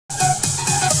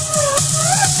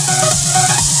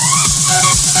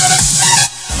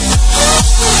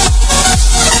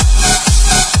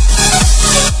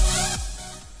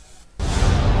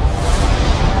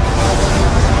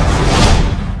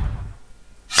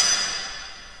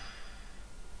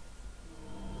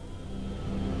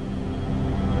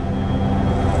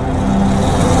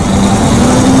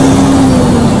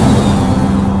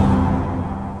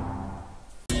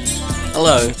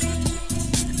Hello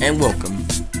and welcome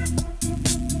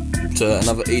to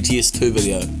another ETS2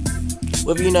 video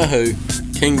with you know who,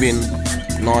 King Ben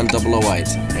 9008,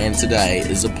 and today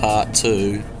is a part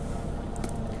 2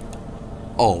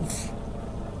 of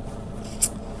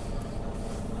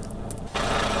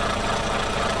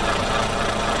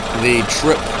the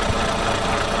trip.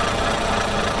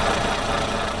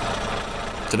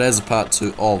 Today is a part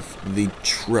 2 of the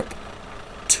trip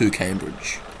to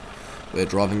Cambridge. We're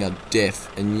driving a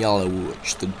DEF in yellow,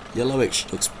 which the yellow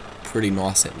actually looks pretty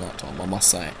nice at night time, I must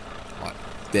say. Like,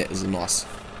 that is a nice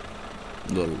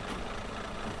little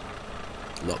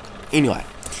look. Anyway,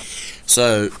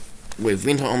 so we've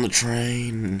went on the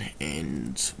train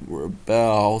and we're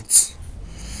about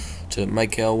to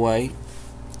make our way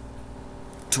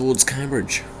towards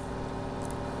Cambridge.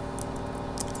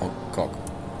 Oh, cock.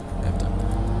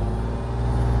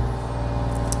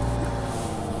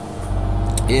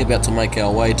 Yeah, about to make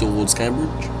our way towards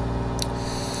Cambridge.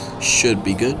 Should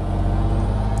be good.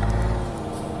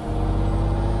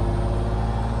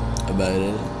 About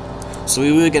it. So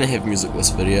we were going to have music this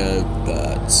video,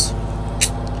 but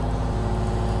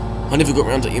I never got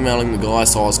around to emailing the guy,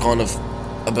 so I was kind of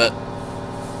a bit,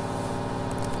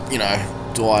 you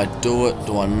know, do I do it,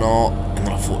 do I not? And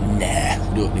then I thought, nah,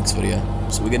 we'll do it next video.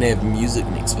 So we're going to have music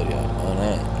next video.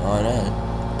 I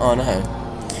know.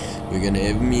 We're going to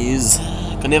have music.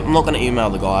 I'm not going to email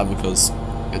the guy because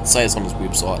it says on his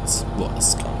website, well,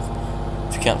 it's kind of,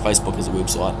 if you count Facebook as a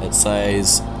website, it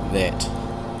says that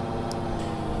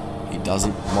he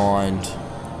doesn't mind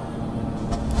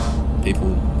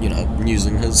people, you know,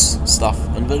 using his stuff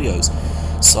in videos.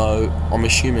 So I'm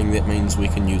assuming that means we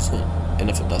can use it, and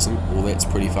if it doesn't, well, that's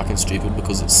pretty fucking stupid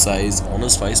because it says on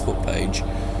his Facebook page,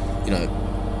 you know,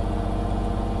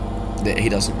 that he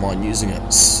doesn't mind using it,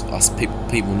 us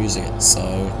people using it,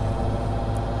 so,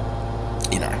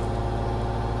 you know.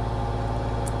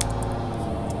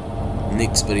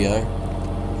 Next video,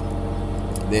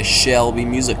 there shall be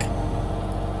music.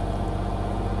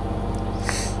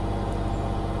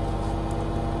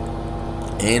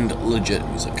 And legit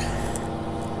music.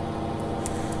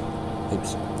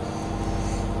 Oops.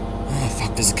 Oh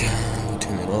fuck, there's a car. We'll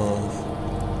turn that off.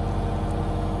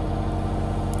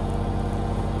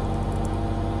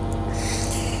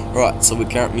 Right, so we're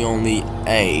currently on the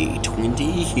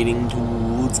A20 heading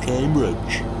towards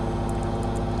Cambridge.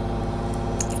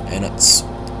 And it's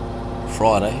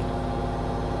Friday,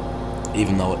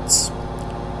 even though it's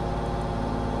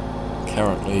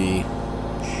currently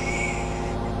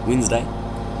Wednesday.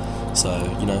 So,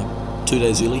 you know, 2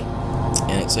 days early,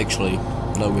 and it's actually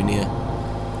nowhere near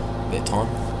that time.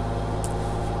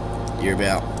 You're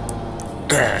about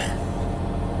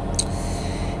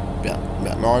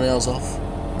about 9 hours off,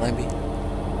 maybe.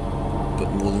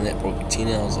 But more than that, probably 10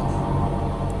 hours off.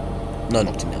 No,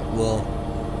 not 10 hours. Well,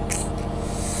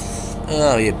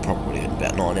 oh yeah, probably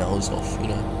about 9 hours off, you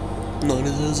know. 9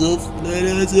 hours off, 9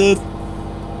 hours off.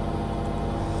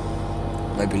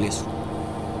 Maybe less.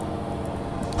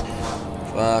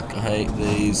 Fuck, I hate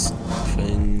these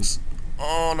things.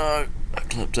 Oh no, I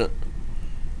clipped it.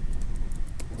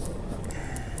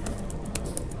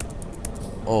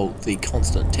 Oh, the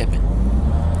constant tapping.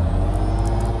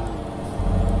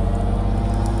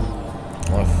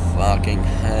 I fucking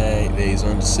hate these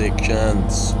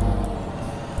intersections.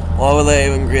 Why were they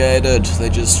even created? They're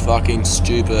just fucking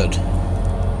stupid.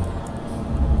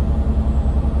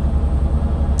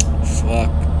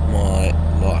 Fuck my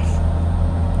life.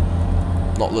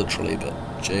 Not literally, but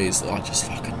jeez, I just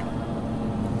fucking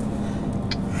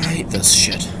hate this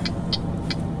shit.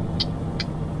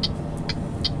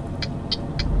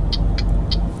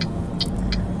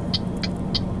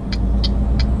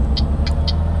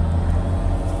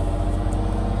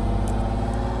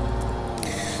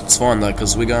 It's fine though,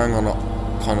 because we're going on a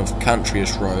kind of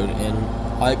countryish road, and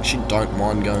I actually don't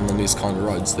mind going on these kind of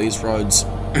roads. These roads,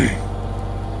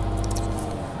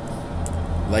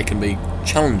 they can be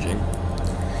challenging,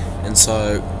 and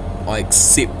so I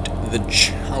accept the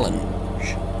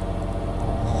challenge.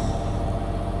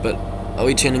 But are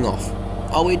we turning off?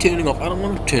 Are we turning off? I don't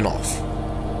want to turn off.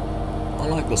 I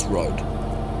like this road.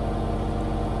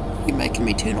 You're making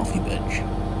me turn off, you bitch.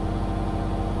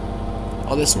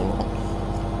 Oh, that's not on.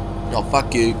 Oh,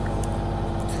 fuck you.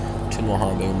 Turn my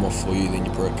home beam off for you, then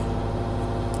you prick.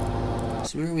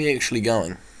 So where are we actually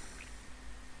going?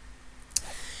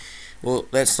 Well,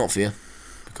 that's not fair,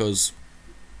 because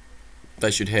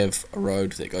they should have a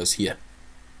road that goes here.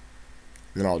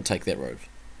 And then I would take that road,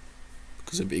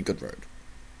 because it'd be a good road.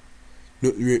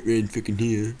 Not the right road fucking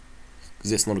here,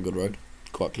 because that's not a good road.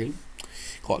 Quite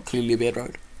clearly a bad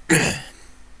road.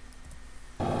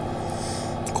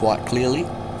 quite clearly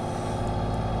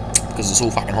because it's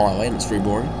all fucking highway and it's very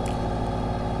boring.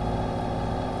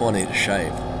 I need a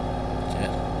shave.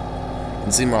 Yeah. You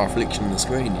can see my reflection in the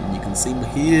screen and you can see my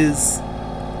hairs.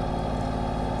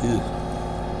 Ew.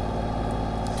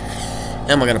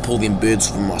 How am I going to pull them birds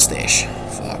from my stash?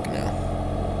 Fuck now.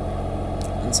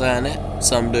 And saying that,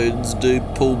 some dudes do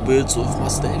pull birds off my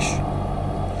stash.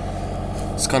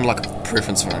 It's kind of like a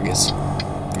preference thing, I guess.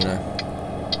 You know.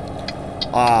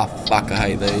 Ah, fuck, I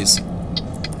hate these.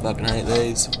 Fucking hate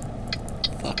these.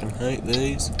 Fucking hate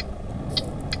these.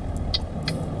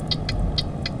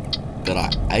 But I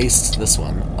aced this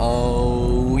one.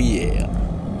 Oh, yeah.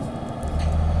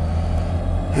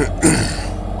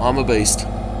 I'm a beast.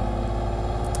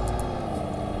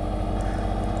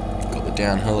 Got the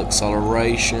downhill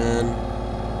acceleration.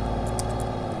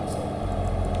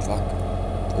 Fuck.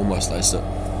 Almost aced it.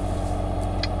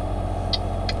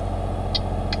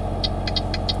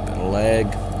 Bit of lag.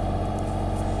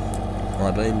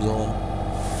 High beams on.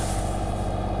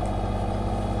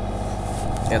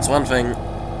 That's one thing.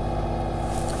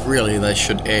 Really, they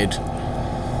should add,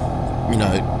 you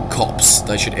know, cops.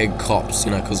 They should add cops,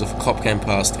 you know, because if a cop came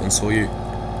past and saw you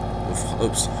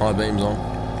with, high beams on,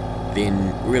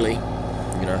 then really,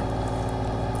 you know,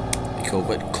 be cool.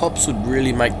 But cops would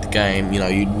really make the game, you know,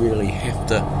 you'd really have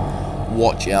to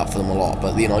watch out for them a lot.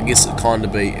 But then I guess it kind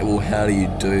of be, well, how do you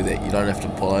do that? You don't have to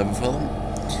pull over for them.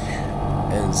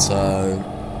 And so,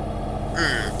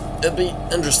 it'd be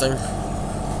interesting.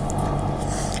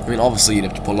 I mean, obviously you'd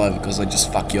have to pull over because they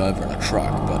just fuck you over in a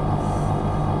truck, but,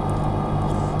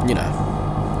 you know.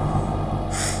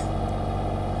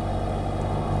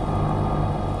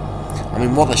 I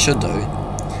mean, what they should do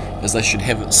is they should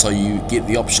have it so you get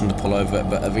the option to pull over,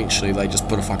 but eventually they just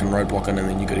put a fucking roadblock in and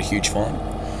then you get a huge fine.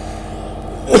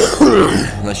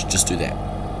 They should just do that.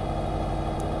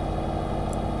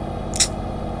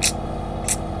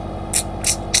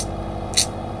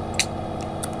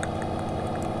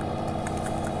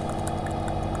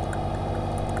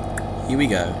 Here we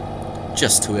go.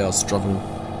 Just 2 hours driving.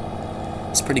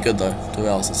 It's pretty good though. 2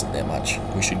 hours isn't that much.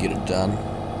 We should get it done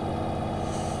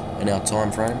in our time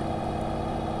frame.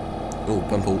 Oh,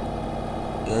 pimple.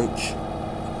 Ouch.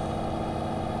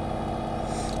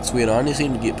 It's weird. I only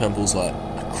seem to get pimples like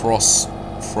across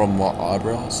from my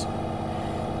eyebrows,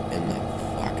 and they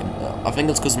fucking. I think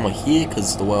it's because of my hair,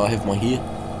 because the way I have my hair.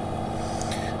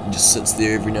 It just sits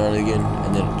there every now and again,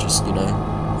 and then it just, you know,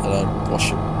 I don't wash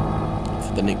it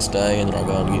the next day, and then I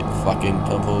go and get fucking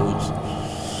pimples.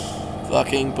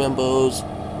 Fucking pimples.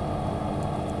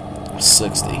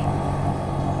 60.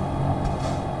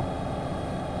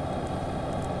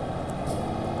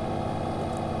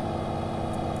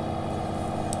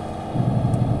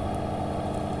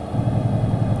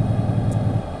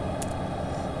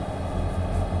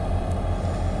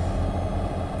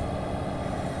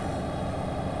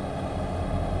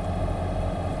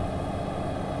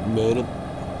 Made it.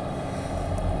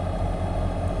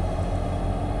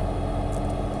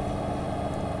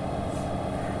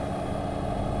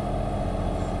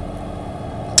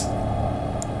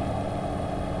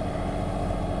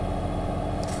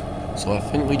 So I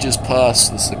think we just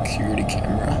passed the security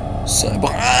camera. So,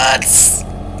 what?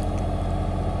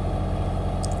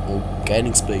 Oh,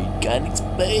 gaining speed, gaining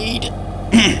speed.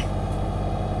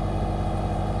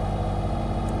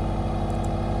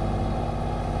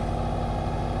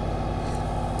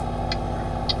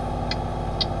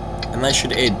 And they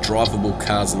should add drivable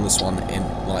cars in this one,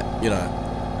 and, like, you know,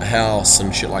 a house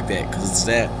and shit like that, because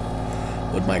that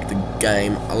would make the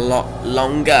game a lot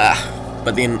longer.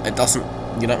 But then it doesn't.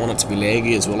 You don't want it to be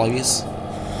laggy as well, I guess.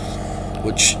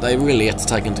 Which they really have to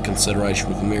take into consideration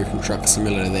with American Truck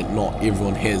Simulator, that not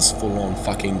everyone has full-on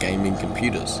fucking gaming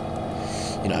computers.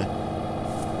 You know.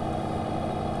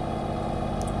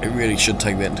 They really should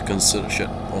take that into consideration.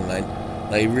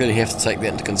 They really have to take that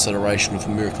into consideration with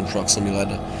American Truck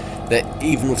Simulator. That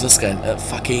even with this game, it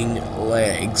fucking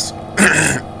lags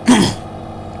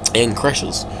and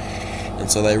crashes.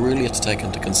 And so they really have to take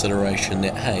into consideration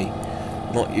that, hey,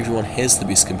 not everyone has the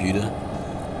best computer,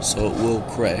 so it will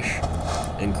crash,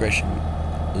 and crashing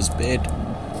is bad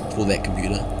for that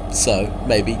computer. So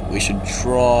maybe we should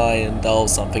try and dull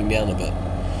something down a bit.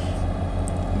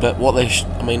 But what they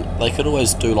I mean, they could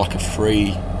always do like a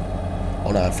free.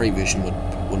 Oh no, a free version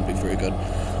wouldn't be very good.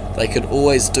 They could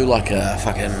always do like a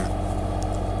fucking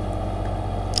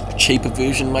cheaper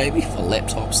version maybe for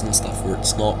laptops and stuff where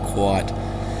it's not quite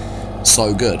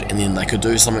so good, and then they could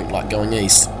do something like Going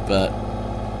East, but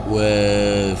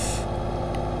with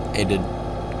added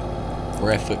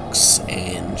graphics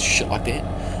and shit like that.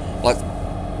 Like,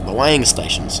 the weighing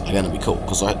stations are going to be cool,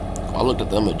 because I looked at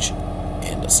the image,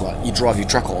 and it's like you drive your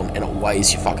truck on and it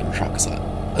weighs your fucking truck. It's like,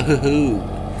 ooh.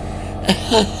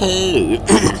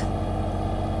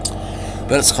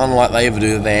 But it's kind of like they either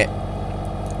do that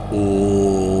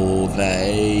or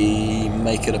they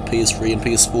make it a PS3 and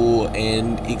PS4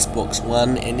 and Xbox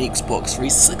One and Xbox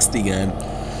 360 game,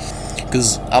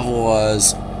 because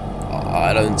otherwise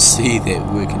I don't see that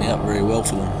working out very well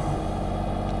for them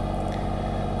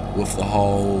with the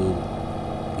whole,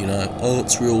 you know, oh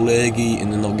it's real laggy,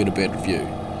 and then they'll get a bad review.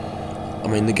 I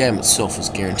mean, the game itself is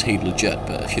guaranteed legit,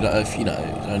 but if you don't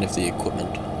have the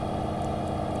equipment,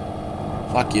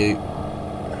 fuck you.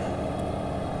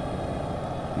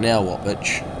 Now what,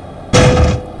 bitch?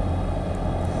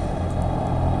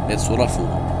 That's what I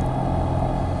thought.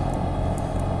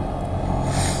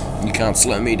 You can't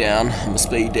slow me down. I'm a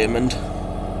speed diamond. I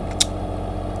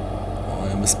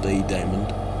am a speed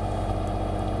diamond.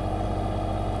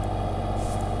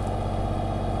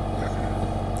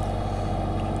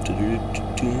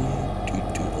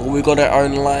 Oh, we got our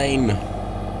own lane.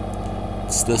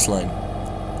 It's this lane.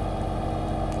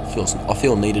 I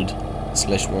feel needed /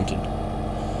 wanted.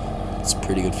 It's a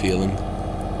pretty good feeling.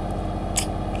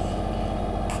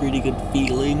 Pretty good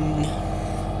feeling.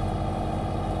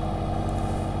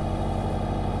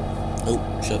 Oh,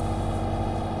 shit.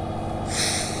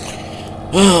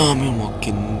 Oh, I'm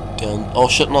walking down. Oh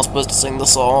shit, I'm not supposed to sing the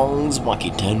songs.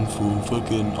 Walking down for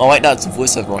fucking. Oh wait, no, it's a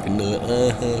voiceover. I can do it.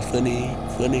 Funny.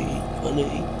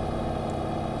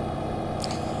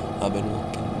 I've been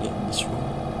walking down this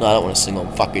road. No, I don't want to sing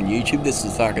on fucking YouTube. This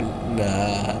is fucking.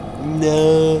 Nah.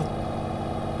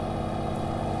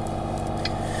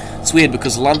 It's weird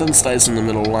because London stays in the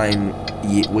middle lane,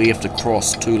 yet we have to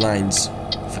cross 2 lanes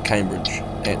for Cambridge.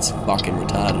 That's fucking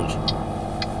retarded.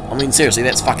 I mean, seriously,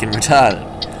 that's fucking retarded.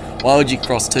 Why would you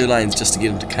cross 2 lanes just to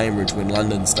get into Cambridge when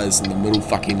London stays in the middle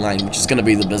fucking lane, which is going to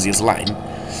be the busiest lane?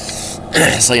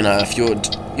 So, you know, if you're,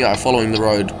 following the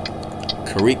road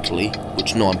correctly,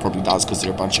 which no one probably does because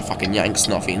they're a bunch of fucking Yanks,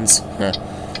 no offense.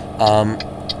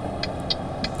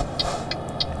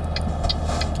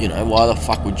 You know, why the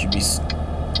fuck would you be...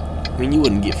 I mean, you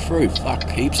wouldn't get through. Fuck,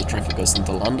 heaps of traffic goes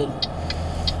into London.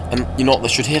 And you know what, they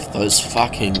should have those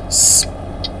fucking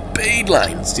speed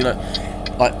lanes, you know.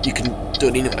 Like, you can do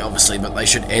it anyway, obviously, but they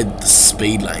should add the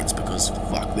speed lanes, because,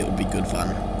 fuck, that would be good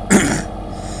fun.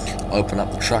 Open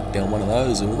up the truck down one of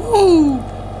those and woo!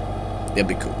 That'd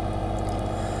be cool.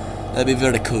 That'd be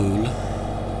very cool.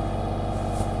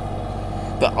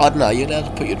 But I don't know, you'd have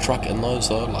to put your truck in those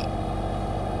though, like.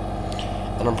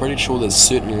 And I'm pretty sure there's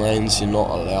certain lanes you're not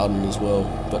allowed in as well.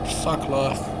 But fuck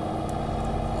life.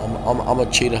 I'm a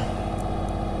cheater.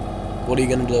 What are you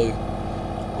gonna do?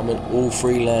 I'm in all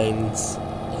 3 lanes.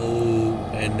 Oh,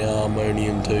 and now I'm only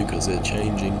in 2 because they're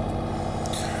changing.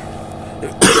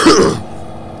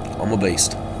 I'm a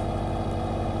beast.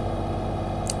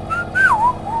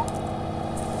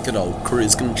 Good old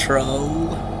cruise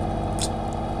control.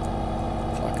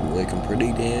 Fucking working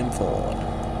pretty damn fine.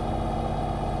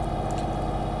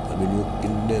 I've been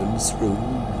walking down this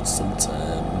road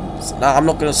sometimes. Nah, I'm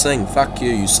not gonna sing. Fuck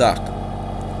you, you suck.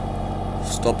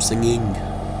 Stop singing.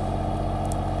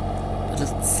 But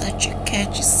it's such a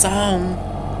catchy song.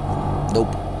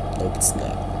 Nope. Nope, it's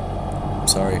not. I'm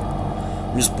sorry.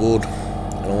 I'm just bored.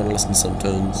 I don't want to listen to some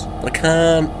tunes. But I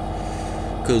can't.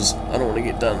 Because I don't want to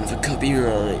get done for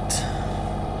copyright.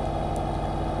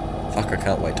 Fuck, I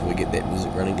can't wait till we get that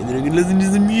music running and then I can listen to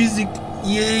the music.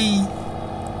 Yay!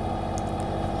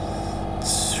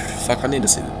 Fuck, I need to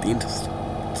see the dentist.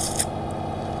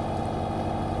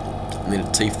 I need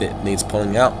a teeth that needs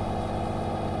pulling out.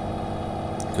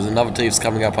 Because another teeth's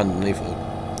coming up underneath it.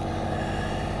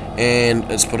 And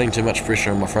it's putting too much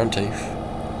pressure on my front teeth.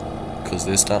 Because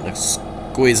they're starting to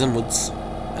squeeze inwards.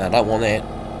 And I don't want that.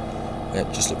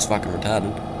 That just looks fucking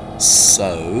retarded.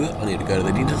 So, I need to go to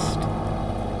the dentist.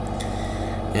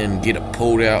 And get it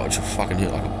pulled out, which will fucking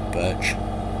hurt like a bitch.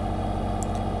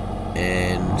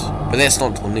 But that's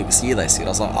not until next year, they said. I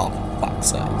was like, oh, for fuck's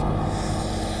sake.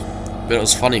 But it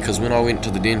was funny, because when I went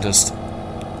to the dentist,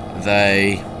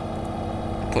 they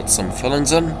put some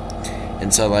fillings in.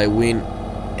 And so they went,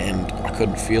 and I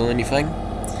couldn't feel anything.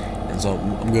 And so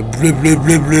I'm going blah, blah,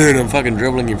 blah, blah, and I'm fucking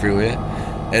dribbling everywhere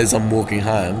as I'm walking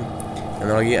home. And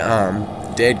then I get home,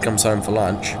 Dad comes home for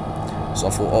lunch, so I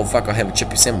thought, oh fuck, I have a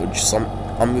chippy sandwich. So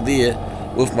I'm there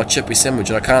with my chippy sandwich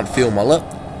and I can't feel my lip,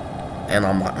 and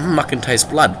I'm like, I can taste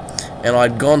blood. And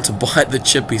I'd gone to bite the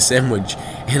chippy sandwich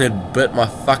and it bit my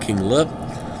fucking lip.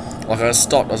 Like, I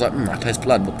stopped, I was like, I taste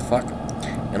blood, what the fuck?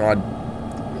 And I'd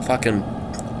fucking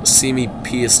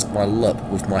semi-pierced my lip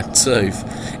with my tooth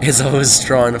as I was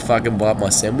trying to fucking bite my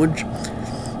sandwich,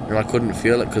 and I couldn't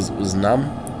feel it because it was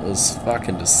numb. It was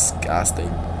fucking disgusting.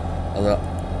 I was like,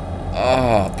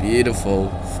 oh, beautiful.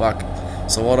 Fuck.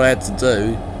 So what I had to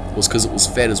do was, because it was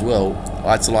fat as well,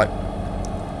 I had to like,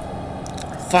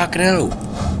 fucking hell.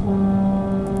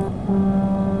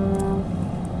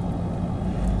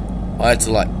 I had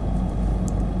to like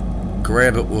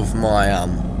grab it with my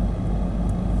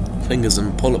fingers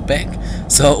and pull it back,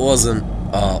 so it wasn't.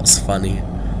 Oh, it's funny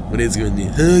when he's going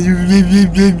there.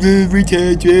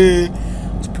 It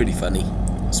was pretty funny.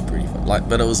 It was pretty fun. Like,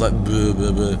 but it was like buh,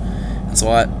 buh, buh. And so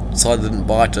I didn't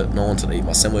bite it. And I wanted to eat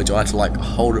my sandwich. I had to like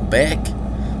hold it back.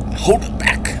 Hold it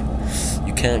back.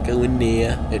 You can't go in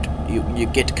there. You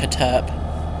get cut up.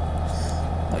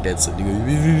 My dad's sitting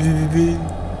there going.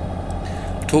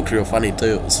 Talked real funny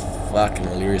too. It was fucking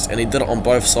hilarious, and he did it on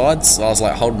both sides. So I was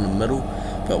like holding the middle,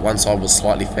 but one side was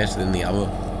slightly fatter than the other,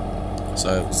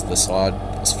 so it was the side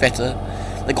that was fatter.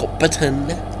 They got bitten.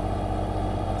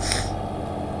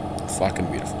 Fucking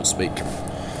beautiful speed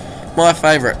camera. My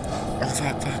favourite. Oh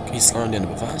fuck, he's slowing down a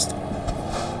bit fast.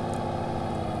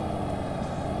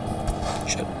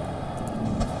 Shit.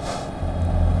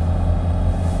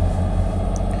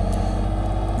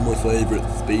 My favourite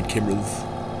speed cameras.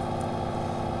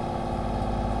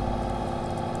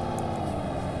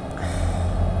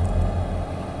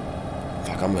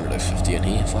 I'm gonna do 50 in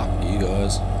here. Fuck you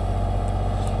guys.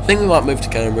 I think we might move to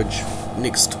Cambridge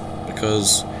next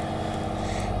because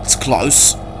it's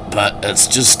close, but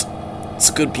it's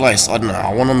a good place. I don't know.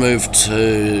 I want to move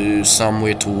to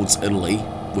somewhere towards Italy,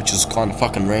 which is kind of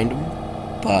fucking random,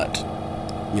 but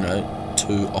you know,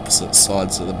 two opposite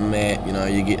sides of the map. You know,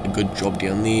 you get a good job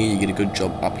down there, you get a good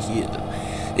job up here.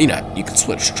 You know, you can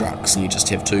switch trucks, and you just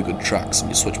have two good trucks,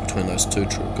 and you switch between those two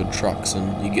good trucks,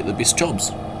 and you get the best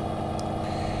jobs.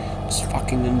 It's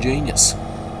fucking ingenious.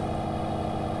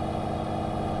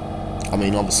 I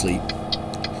mean, obviously,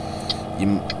 it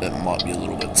might be a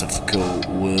little bit difficult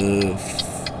with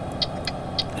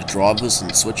the drivers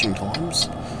and switching times,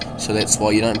 so that's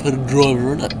why you don't put a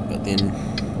driver in it. But then,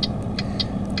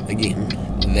 again,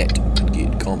 that could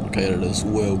get complicated as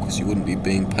well, because you wouldn't be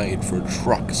being paid for a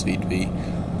truck, so you'd be,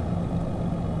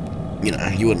 you know,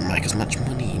 you wouldn't make as much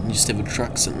money, and you just have a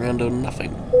truck sitting around doing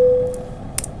nothing.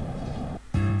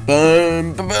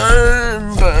 Boom,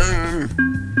 boom, boom,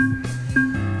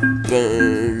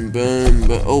 boom, boom,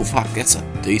 boom. Oh fuck, that's a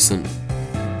decent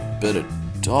bit of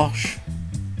dosh.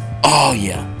 Oh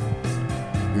yeah.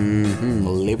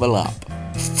 Level up.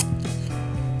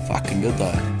 Fucking good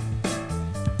though.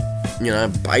 You know,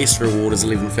 base reward is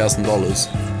 $11,000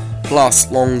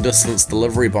 plus long distance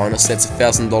delivery bonus. That's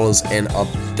 $1,000 and a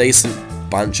decent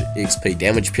bunch of XP.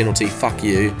 Damage penalty. Fuck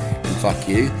you and fuck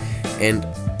you and.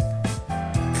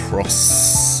 What?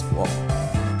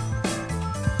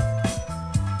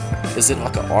 Is it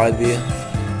like an eye there?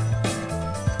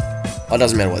 Oh, it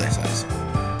doesn't matter what that says.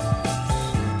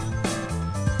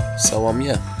 So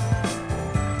yeah.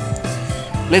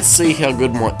 Let's see how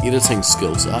good my editing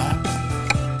skills are.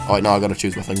 Oh no, I gotta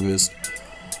choose my thing first.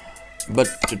 But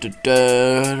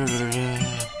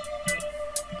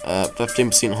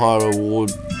 15% higher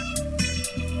reward.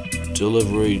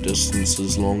 Delivery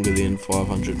distances longer than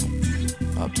 500.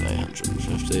 Up to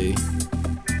 850.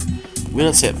 When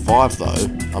it's at 5 though,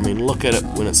 I mean look at it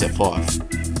when it's at 5.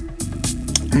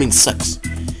 I mean 6.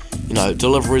 You know,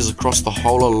 deliveries across the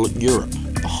whole of Europe.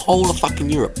 The whole of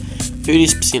fucking Europe.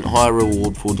 30% higher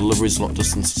reward for deliveries not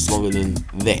distances longer than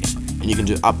that. And you can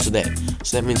do up to that.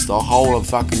 So that means the whole of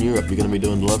fucking Europe you're going to be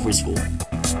doing deliveries for.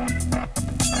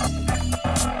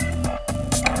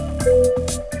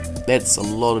 That's a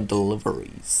lot of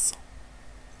deliveries.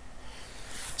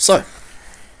 So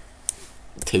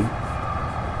two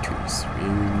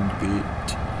round bit.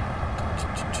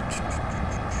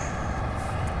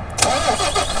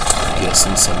 Get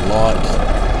some light.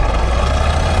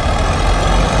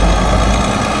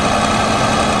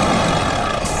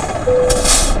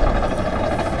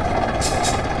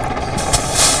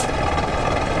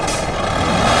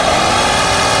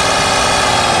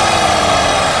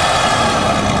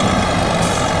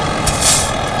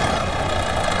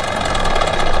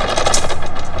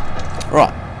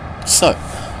 Right, so I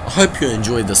hope you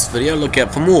enjoyed this video. Look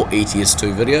out for more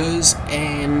ETS2 videos,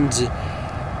 and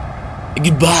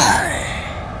goodbye.